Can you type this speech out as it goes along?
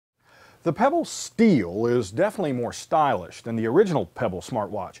The Pebble Steel is definitely more stylish than the original Pebble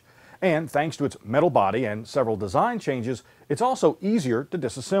smartwatch, and thanks to its metal body and several design changes, it's also easier to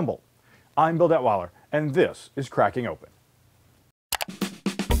disassemble. I'm Bill Detwiler, and this is Cracking Open.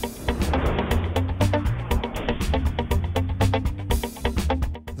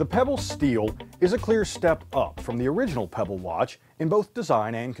 The Pebble Steel is a clear step up from the original Pebble watch in both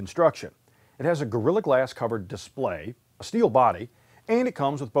design and construction. It has a Gorilla Glass covered display, a steel body, and it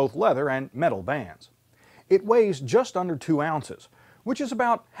comes with both leather and metal bands. It weighs just under 2 ounces, which is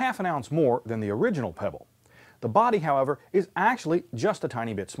about half an ounce more than the original Pebble. The body, however, is actually just a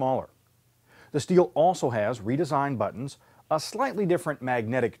tiny bit smaller. The Steel also has redesigned buttons, a slightly different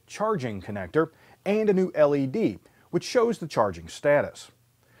magnetic charging connector, and a new LED, which shows the charging status.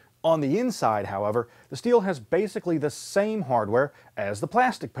 On the inside, however, the Steel has basically the same hardware as the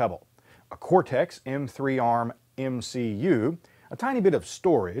plastic Pebble: a Cortex M3 ARM MCU, a tiny bit of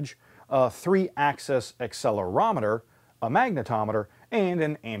storage, a 3-axis accelerometer, a magnetometer, and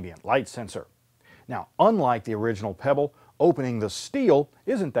an ambient light sensor. Now, unlike the original Pebble, opening the Steel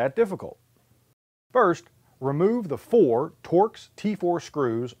isn't that difficult. First, remove the 4 Torx T4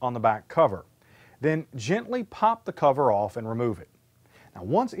 screws on the back cover. Then gently pop the cover off and remove it. Now,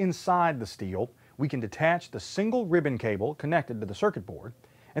 once inside the Steel, we can detach the single ribbon cable connected to the circuit board,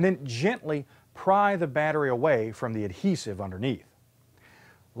 and then gently pry the battery away from the adhesive underneath.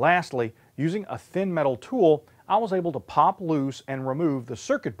 Lastly, using a thin metal tool, I was able to pop loose and remove the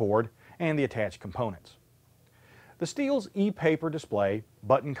circuit board and the attached components. The Steel's e-paper display,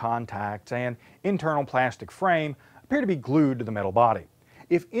 button contacts, and internal plastic frame appear to be glued to the metal body.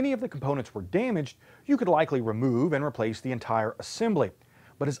 If any of the components were damaged, you could likely remove and replace the entire assembly.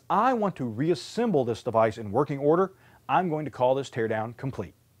 But as I want to reassemble this device in working order, I'm going to call this teardown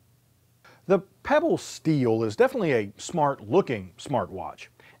complete. The Pebble Steel is definitely a smart-looking smartwatch,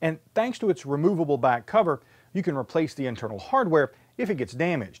 and thanks to its removable back cover, you can replace the internal hardware if it gets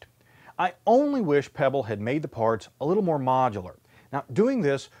damaged. I only wish Pebble had made the parts a little more modular. Now, doing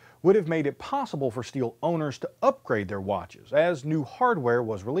this would have made it possible for Steel owners to upgrade their watches as new hardware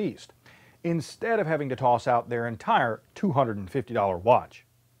was released, instead of having to toss out their entire $250 watch.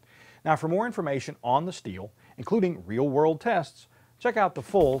 Now, for more information on the Steel, including real-world tests, check out the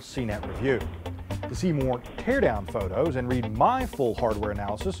full CNET review. To see more teardown photos and read my full hardware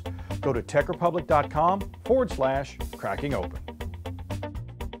analysis, go to techrepublic.com/crackingopen.